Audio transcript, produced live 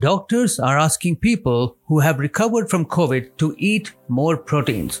Doctors are asking people who have recovered from COVID to eat more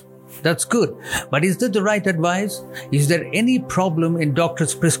proteins. That's good. But is that the right advice? Is there any problem in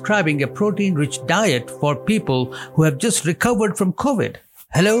doctors prescribing a protein-rich diet for people who have just recovered from COVID?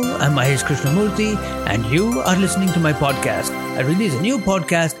 Hello, I'm Mahesh Krishnamurthy and you are listening to my podcast. I release a new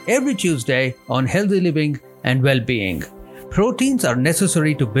podcast every Tuesday on healthy living and well-being. Proteins are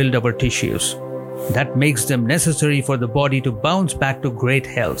necessary to build our tissues. That makes them necessary for the body to bounce back to great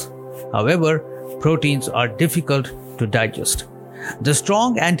health. However, proteins are difficult to digest. The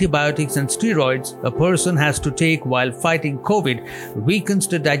strong antibiotics and steroids a person has to take while fighting COVID weakens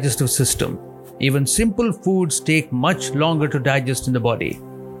the digestive system. Even simple foods take much longer to digest in the body.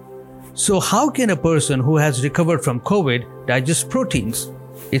 So how can a person who has recovered from COVID digest proteins?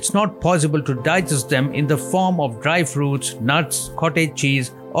 It's not possible to digest them in the form of dry fruits, nuts, cottage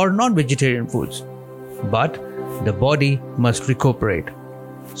cheese, or non-vegetarian foods. But the body must recuperate.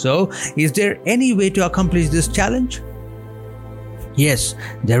 So, is there any way to accomplish this challenge? Yes,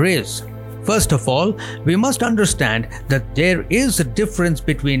 there is. First of all, we must understand that there is a difference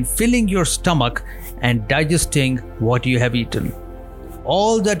between filling your stomach and digesting what you have eaten.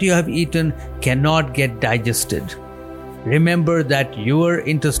 All that you have eaten cannot get digested. Remember that your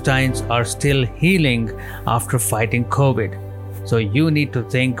intestines are still healing after fighting COVID. So you need to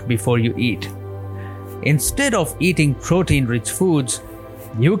think before you eat. Instead of eating protein-rich foods,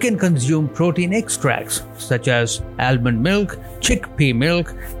 you can consume protein extracts such as almond milk, chickpea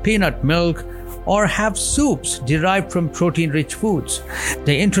milk, peanut milk, or have soups derived from protein-rich foods.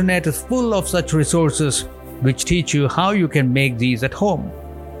 The internet is full of such resources which teach you how you can make these at home.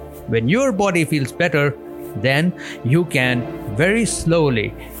 When your body feels better, then you can very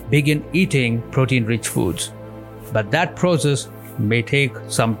slowly begin eating protein-rich foods. But that process may take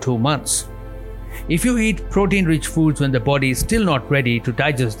some 2 months. If you eat protein-rich foods when the body is still not ready to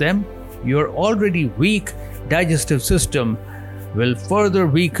digest them, your already weak digestive system will further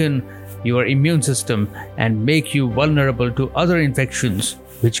weaken your immune system and make you vulnerable to other infections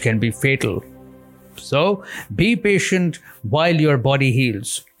which can be fatal. So, be patient while your body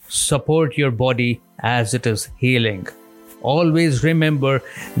heals. Support your body as it is healing. Always remember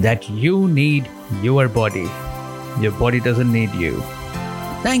that you need your body. Your body doesn't need you.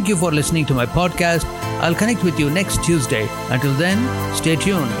 Thank you for listening to my podcast. I'll connect with you next Tuesday. Until then, stay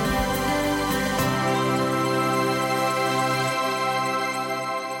tuned.